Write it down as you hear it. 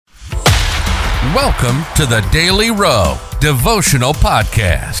Welcome to the Daily Row Devotional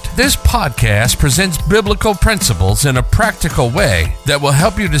Podcast. This podcast presents biblical principles in a practical way that will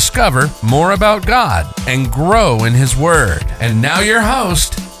help you discover more about God and grow in His Word. And now your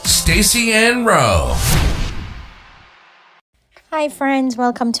host, Stacey Ann Rowe. Hi friends,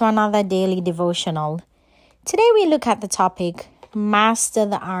 welcome to another daily devotional. Today we look at the topic, Master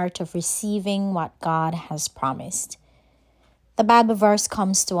the Art of Receiving What God Has Promised. The Bible verse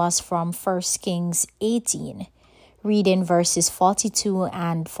comes to us from 1 Kings 18, reading verses 42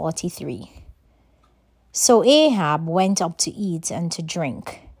 and 43. So Ahab went up to eat and to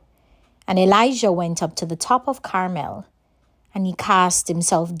drink, and Elijah went up to the top of Carmel, and he cast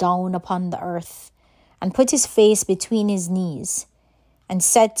himself down upon the earth, and put his face between his knees, and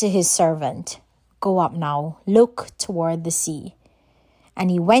said to his servant, Go up now, look toward the sea.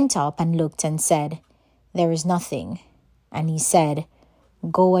 And he went up and looked and said, There is nothing. And he said,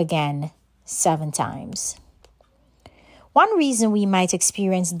 Go again 7 times. One reason we might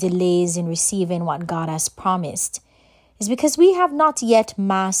experience delays in receiving what God has promised is because we have not yet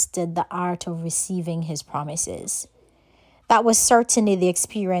mastered the art of receiving His promises. That was certainly the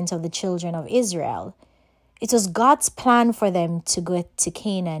experience of the children of Israel. It was God's plan for them to go to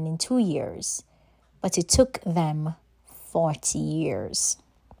Canaan in 2 years, but it took them 40 years.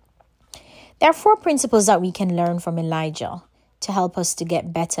 There are 4 principles that we can learn from Elijah to help us to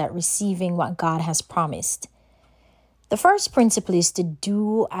get better at receiving what God has promised. The first principle is to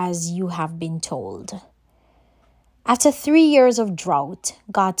do as you have been told. After 3 years of drought,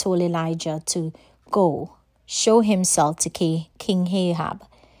 God told Elijah to go, show himself to King Ahab,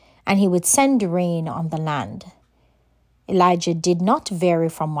 and he would send rain on the land. Elijah did not vary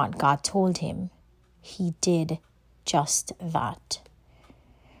from what God told him. He did just that.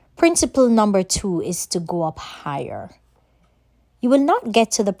 Principle number 2 is to go up higher. You will not get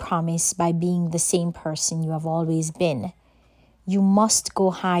to the promise by being the same person you have always been. You must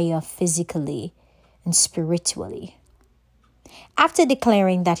go higher physically and spiritually. After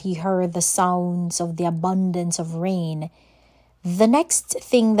declaring that he heard the sounds of the abundance of rain, the next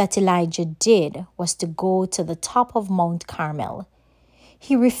thing that Elijah did was to go to the top of Mount Carmel.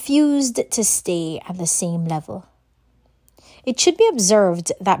 He refused to stay at the same level. It should be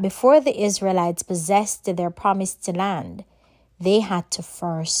observed that before the Israelites possessed their promised land, they had to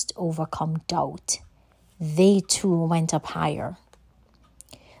first overcome doubt. They too went up higher.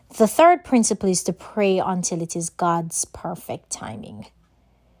 The third principle is to pray until it is God's perfect timing.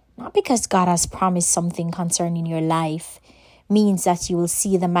 Not because God has promised something concerning your life means that you will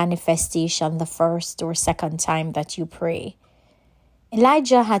see the manifestation the first or second time that you pray.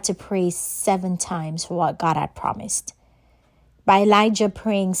 Elijah had to pray 7 times for what God had promised. By Elijah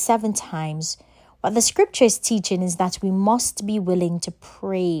praying 7 times, what the scripture is teaching is that we must be willing to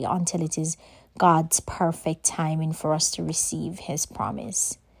pray until it is God's perfect timing for us to receive His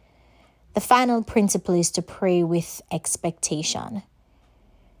promise. The final principle is to pray with expectation.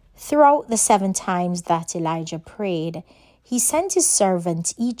 Throughout the 7 times that Elijah prayed, he sent his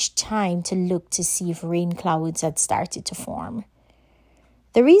servant each time to look to see if rain clouds had started to form.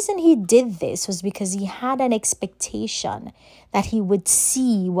 The reason he did this was because he had an expectation that he would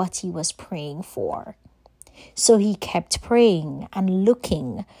see what he was praying for. So he kept praying and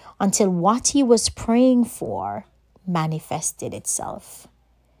looking until what he was praying for manifested itself.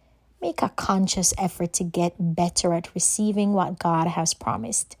 Make a conscious effort to get better at receiving what God has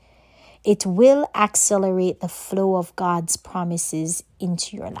promised. It will accelerate the flow of God's promises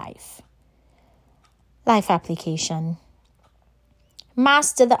into your life. Life application.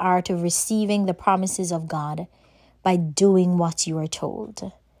 Master the art of receiving the promises of God by doing what you are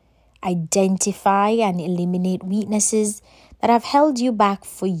told. Identify and eliminate weaknesses that have held you back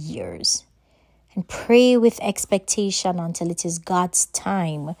for years. And pray with expectation until it is God's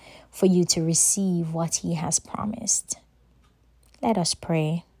time for you to receive what He has promised. Let us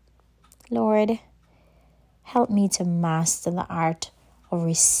pray. Lord, help me to master the art of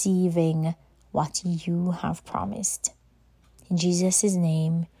receiving what you have promised. In Jesus'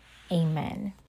 name, amen.